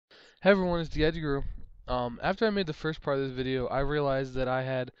Hey everyone, it's the Edge Guru. After I made the first part of this video, I realized that I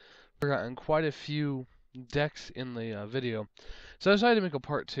had forgotten quite a few decks in the video. So I decided to make a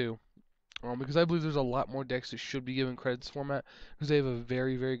part two, because I believe there's a lot more decks that should be given credit to this format, because they have a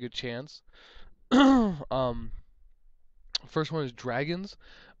very, very good chance. um, First one is Dragons.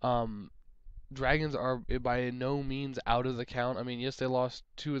 Um, Dragons are by no means out of the count. I mean, yes, they lost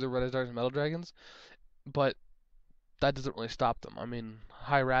two of the Red Stars and Metal Dragons, but that doesn't really stop them. I mean,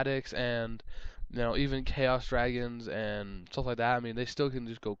 Hieratics and even Chaos Dragons and stuff like that. I mean, they still can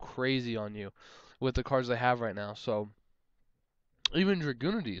just go crazy on you with the cards they have right now. So even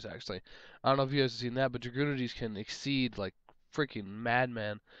Dragoonides actually, I don't know if you guys have seen that, but Dragoonides can exceed like freaking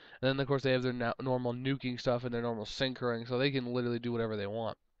madman. And then of course they have their normal nuking stuff and their normal synchroing, so they can literally do whatever they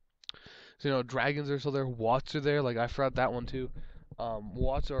want. So dragons are still there, Watts are there. Like I forgot that one too.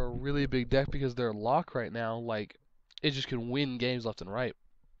 Watts are a really big deck because they're lock right now. Like it just can win games left and right.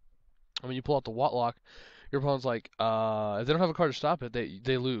 I mean, you pull out the Watlock, your opponent's like, if they don't have a card to stop it,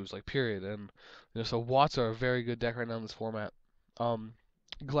 they lose, like period. And so Watts are a very good deck right now in this format. Um,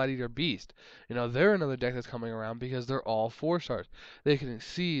 Gladiator Beast, they're another deck that's coming around because they're all 4 stars. They can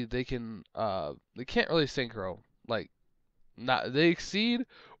exceed, they can't really synchro, like not they exceed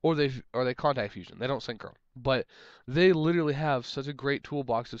or they contact fusion. They don't synchro, but they literally have such a great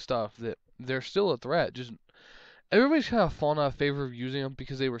toolbox of stuff that they're still a threat. Just everybody's kind of fallen out of favor of using them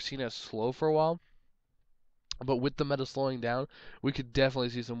because they were seen as slow for a while. But with the meta slowing down, we could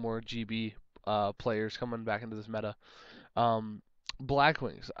definitely see some more GB players coming back into this meta. Um,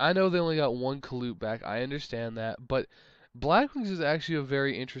 Blackwings. I know they only got one Kaloot back. I understand that, but Blackwings is actually a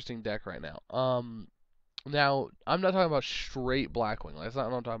very interesting deck right now. Now I'm not talking about straight Blackwing. That's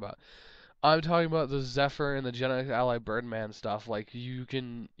not what I'm talking about. I'm talking about the Zephyr and the Genetic Ally Birdman stuff. Like you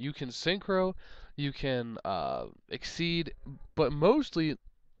can synchro, you can exceed, but mostly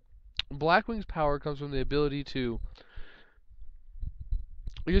Blackwing's power comes from the ability to,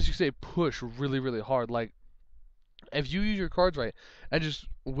 I guess you could say, push really really hard. Like if you use your cards right and just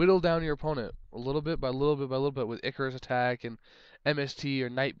whittle down your opponent a little bit by little bit by little bit with Icarus attack and MST or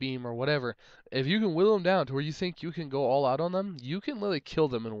Night Beam or whatever, if you can whittle them down to where you think you can go all out on them, you can literally kill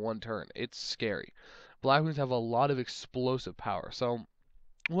them in one turn. It's scary. Blackwings have a lot of explosive power, so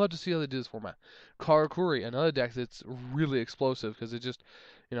we'll have to see how they do this format. Karakuri, another deck that's really explosive because it just,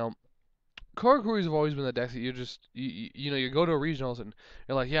 you know, Karakuris have always been the decks that you go to regionals and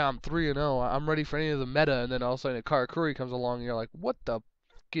you're like, yeah, I'm 3-0, I'm ready for any of the meta, and then all of a sudden a Karakuri comes along and you're like, what the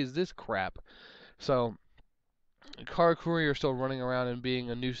fuck is this crap? So Karakuri are still running around and being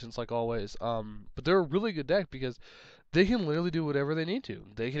a nuisance like always. But they're a really good deck because they can literally do whatever they need to.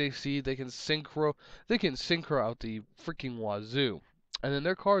 They can exceed, they can synchro out the freaking wazoo. And then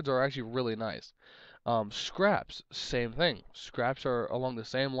their cards are actually really nice. Scraps, same thing. Scraps are along the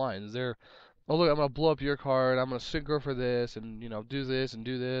same lines. They're, oh look, I'm gonna blow up your card. I'm gonna synchro for this, and do this and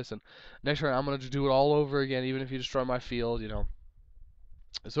do this, and next turn I'm gonna just do it all over again, even if you destroy my field.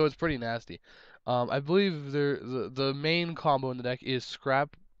 So it's pretty nasty. I believe the main combo in the deck is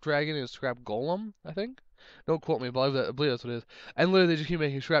Scrap Dragon and Scrap Golem. I think. Don't quote me, but I believe that's what it is. And literally, they just keep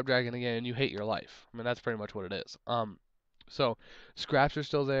making Scrap Dragon again, and you hate your life. I mean, that's pretty much what it is. So scraps are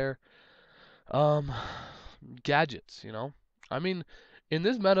still there. Um, Gadgets. I mean, in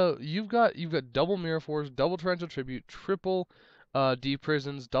this meta, you've got double Mirror Force, double Torrential Tribute, triple deep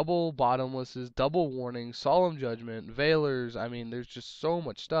prisons, double bottomlesses, double warning, solemn judgment, veilers. I mean, there's just so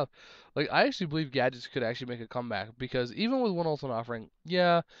much stuff. Like I actually believe gadgets could actually make a comeback because even with one ultimate offering,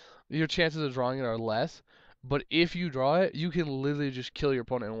 yeah, your chances of drawing it are less. But if you draw it, you can literally just kill your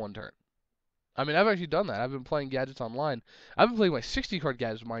opponent in one turn. I mean, I've actually done that. I've been playing gadgets online. I've been playing my 60 card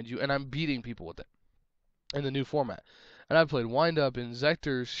gadgets, mind you, and I'm beating people with it in the new format. And I've played Wind Up,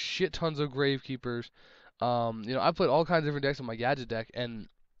 Inzectors, shit tons of Gravekeepers. I've played all kinds of different decks on my gadget deck, and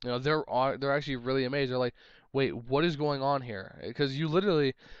they're actually really amazed. They're like, wait, what is going on here? Because you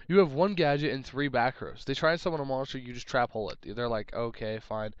have one gadget and 3 back rows. They try and summon a monster, you just trap hole it. They're like, okay,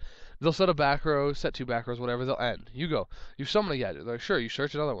 fine. They'll set a back row, set 2 back rows, whatever. They'll end. You go. You summon a gadget. They're like, sure. You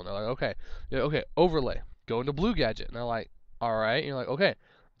search another one. They're like, okay, yeah, okay. Overlay. Go into blue gadget. And they're like, all right. And you're like, okay.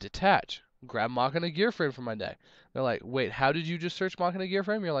 Detach. Grab Machina Gear Frame from my deck. They're like, wait, how did you just search Machina Gear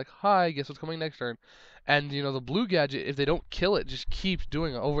Frame? You're like, hi, guess what's coming next turn? And the blue gadget, if they don't kill it, just keeps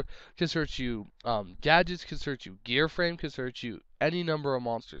doing it over. Can search you gadgets, can search you gear frame, can search you any number of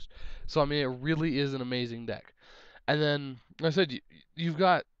monsters. So I mean, it really is an amazing deck. And then like I said, you've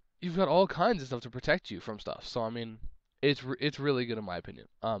got all kinds of stuff to protect you from stuff. So I mean, it's really good in my opinion.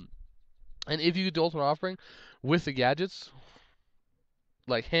 And if you get the ultimate offering with the gadgets,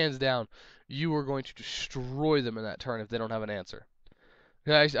 like hands down, you are going to destroy them in that turn if they don't have an answer.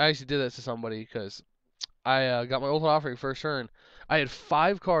 Yeah, I actually did that to somebody because I got my ultimate offering first turn. I had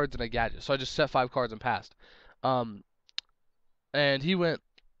 5 cards and a gadget, so I just set 5 cards and passed. Um, and he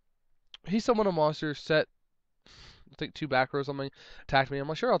summoned a monster, set I think 2 back row or something, attacked me. I'm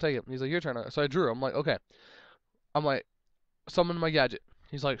like, sure, I'll take it. He's like, your turn. So I drew. I'm like, okay. I'm like, summon my gadget.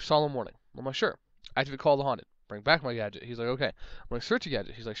 He's like, solemn warning. I'm like, sure. Activate Call of the Haunted. Bring back my gadget. He's like, okay. I'm like, search a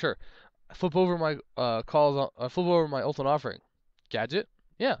gadget. He's like, sure. I flip over my I flip over my ultimate offering. Gadget?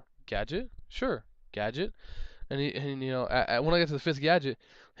 Yeah. Gadget? Sure. Gadget? And when I get to the 5th gadget,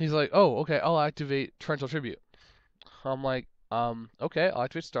 he's like, oh, okay, I'll activate Torrential Tribute. I'm like, okay, I'll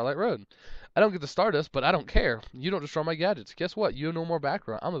activate Starlight Road. I don't get the Stardust, but I don't care. You don't destroy my gadgets. Guess what? You have no more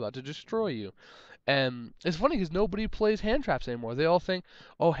background. I'm about to destroy you. And it's funny because nobody plays hand traps anymore. They all think,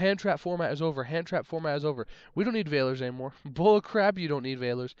 oh, hand trap format is over. Hand trap format is over. We don't need Veilers anymore. Bull crap, you don't need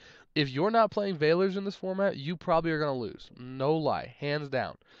Veilers. If you're not playing Veilers in this format, you probably are going to lose. No lie. Hands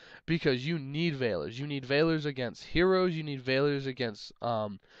down. Because you need Veilers. You need Veilers against heroes. You need Veilers against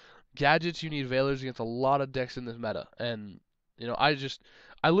gadgets. You need Veilers against a lot of decks in this meta. And,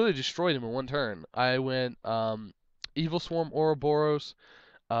 I literally destroyed him in one turn. I went Evil Swarm Ouroboros,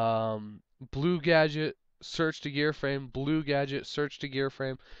 blue gadget, search to gear frame, blue gadget, search to gear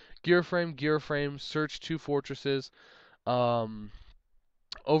frame, search 2 fortresses, um,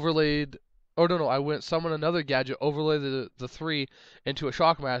 overlaid. Oh no, I went summon another gadget, overlay the 3 into a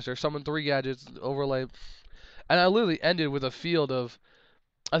shockmaster, summon 3 gadgets, overlay, and I literally ended with a field of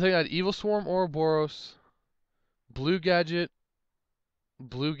I think I had Evil Swarm, Ouroboros, blue gadget,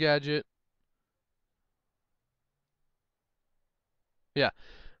 blue gadget, yeah,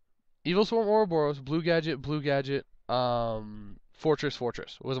 Evil Swarm, Ouroboros, blue gadget,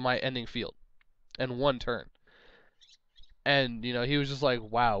 fortress was my ending field in one turn. And, he was just like,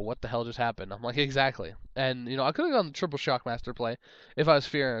 wow, what the hell just happened? I'm like, exactly. And, I could have gone the triple Shockmaster play if I was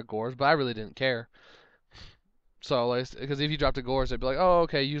fearing a Gores, but I really didn't care. So, like, because if you dropped a Gores, I'd be like, oh,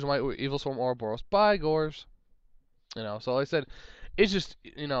 okay, use my Evil Swarm Ouroboros. Bye, Gores. So like I said, it's just,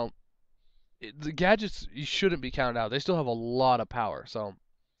 the gadgets, you shouldn't be counted out. They still have a lot of power. So,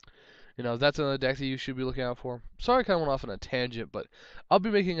 that's another deck that you should be looking out for. Sorry, I kind of went off on a tangent, but I'll be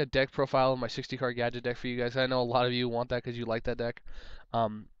making a deck profile of my 60-card gadget deck for you guys. I know a lot of you want that because you like that deck.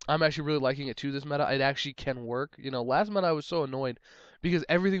 I'm actually really liking it too this meta. It actually can work. Last meta I was so annoyed because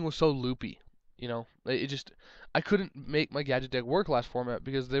everything was so loopy. It just I couldn't make my gadget deck work last format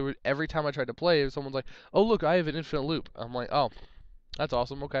because they were every time I tried to play, someone's like, "Oh look, I have an infinite loop." I'm like, "Oh, that's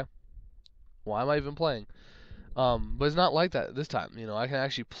awesome. Okay, why am I even playing?" But it's not like that this time. I can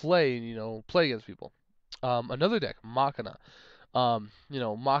actually play, play against people. Another deck, Machina.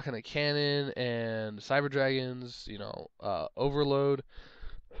 Machina Cannon and Cyber Dragons. Overload,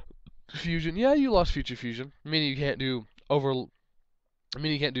 Fusion. Yeah, you lost Future Fusion. Meaning you can't do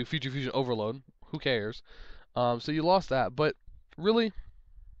you can't do Future Fusion Overload. Who cares? So you lost that, but really,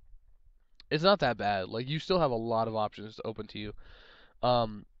 it's not that bad. Like you still have a lot of options open to you.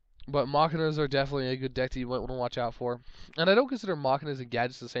 Um, but Machinas are definitely a good deck that you might want to watch out for. And I don't consider Machinas and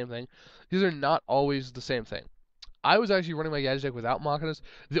Gadgets the same thing. These are not always the same thing. I was actually running my Gadget deck without Machinas.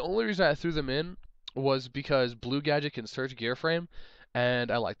 The only reason I threw them in was because Blue Gadget can search Gear Frame, and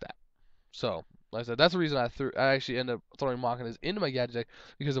I like that. So, like I said, that's the reason I actually ended up throwing Machinas into my Gadget deck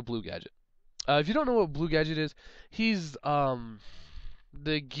because of Blue Gadget. If you don't know what Blue Gadget is, he's the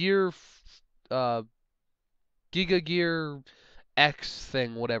uh Giga Gear X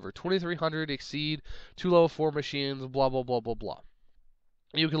thing, whatever. 2300 exceed 2 level 4 machines, blah blah blah blah blah.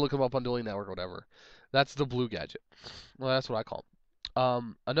 You can look him up on Dueling Network or whatever. That's the Blue Gadget. Well, that's what I call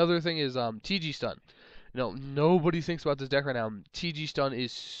him. Another thing is TG Stun. Nobody thinks about this deck right now. TG Stun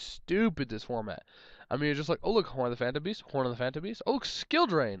is stupid this format. I mean, you're just like, oh look, Horn of the Phantom Beast, Horn of the Phantom Beast. Oh look, Skill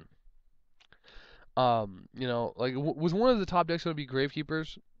Drain. Like with one of the top decks going to be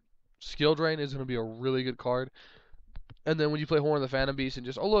Gravekeepers, Skill Drain is going to be a really good card. And then when you play Horn of the Phantom Beast and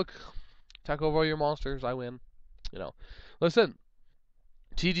just, oh look, attack over all your monsters, I win. Listen,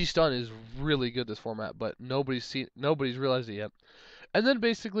 TG Stun is really good this format, but nobody's realized it yet. And then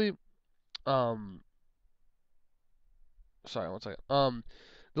basically, um, sorry, one second.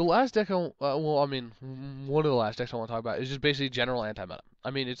 The last deck I mean, one of the last decks I want to talk about is just basically general anti-meta.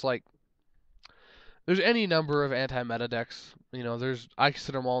 I mean, it's like there's any number of anti-meta decks. I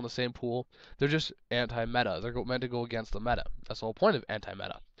consider them all in the same pool. They're just anti-meta. They're meant to go against the meta. That's the whole point of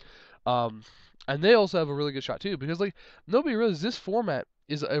anti-meta. Um, and they also have a really good shot too because like nobody realizes this format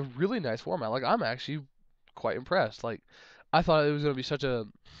is a really nice format. Like I'm actually quite impressed. Like I thought it was gonna be such a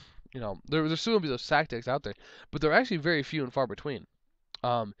there's still gonna be those sack decks out there, but they're actually very few and far between.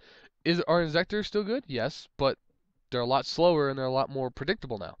 Um, are Inzectors still good? Yes, but they're a lot slower and they're a lot more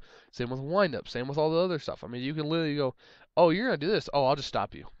predictable now. Same with windup. Same with all the other stuff. I mean, you can literally go, "Oh, you're gonna do this. Oh, I'll just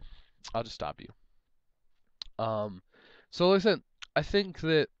stop you. I'll just stop you." Um, so like I said, I think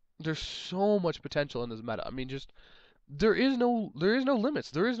that there's so much potential in this meta. I mean, just there is no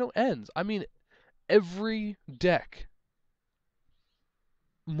limits. There is no ends. I mean, every deck,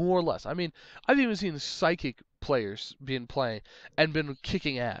 more or less. I mean, I've even seen psychic players being playing and been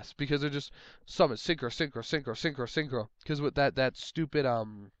kicking ass because they're just summon synchro, synchro, synchro, synchro, synchro. Because with that stupid I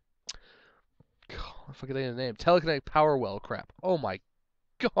forget the name, telekinetic power well crap. Oh my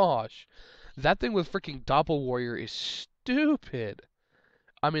gosh, that thing with freaking Doppel Warrior is stupid.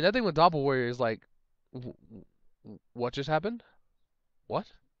 I mean, that thing with Doppel Warrior is like, what just happened? What?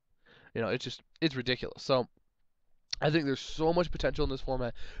 It's ridiculous. So I think there's so much potential in this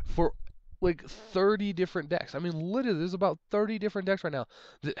format for like 30 different decks. I mean, literally, there's about 30 different decks right now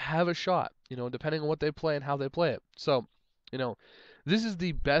that have a shot, depending on what they play and how they play it. So, you know, this is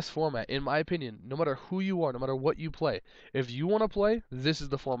the best format, in my opinion, no matter who you are, no matter what you play. If you want to play, this is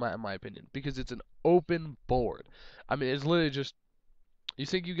the format, in my opinion, because it's an open board. I mean, it's literally just, you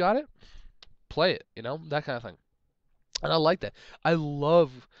think you got it? Play it, that kind of thing. And I like that. I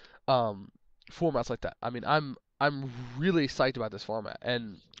love um, formats like that. I mean, I'm really psyched about this format,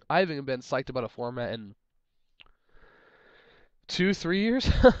 and I haven't been psyched about a format in 2, 3 years.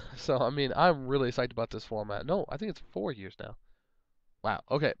 So I mean, I'm really psyched about this format. No, I think it's 4 years now. Wow.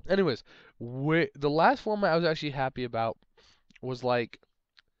 Okay. Anyways, the last format I was actually happy about was like,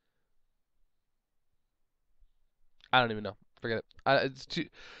 I don't even know. Forget it. It's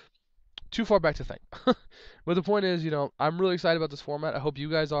too far back to think. But the point is, I'm really excited about this format. I hope you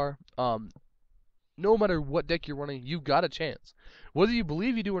guys are. No matter what deck you're running, you've got a chance. Whether you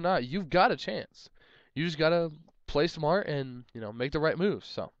believe you do or not, you've got a chance. You just gotta play smart and make the right moves.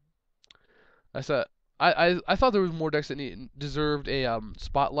 So I said I thought there was more decks that deserved a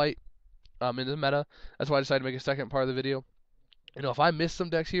spotlight in the meta. That's why I decided to make a second part of the video. If I missed some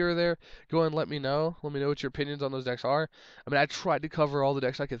decks here or there, go and let me know. Let me know what your opinions on those decks are. I mean, I tried to cover all the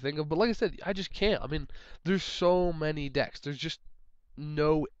decks I could think of, but like I said, I just can't. I mean, there's so many decks. There's just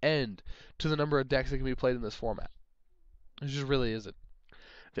no end to the number of decks that can be played in this format. It just really isn't.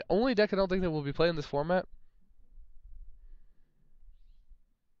 The only deck I don't think that will be played in this format,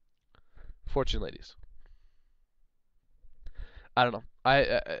 Fortune Ladies. I don't know.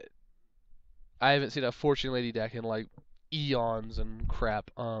 I haven't seen a Fortune Lady deck in like eons and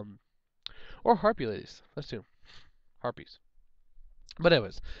crap. Or Harpy Ladies. That's two Harpies. But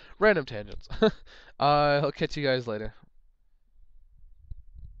anyways, random tangents. I'll catch you guys later.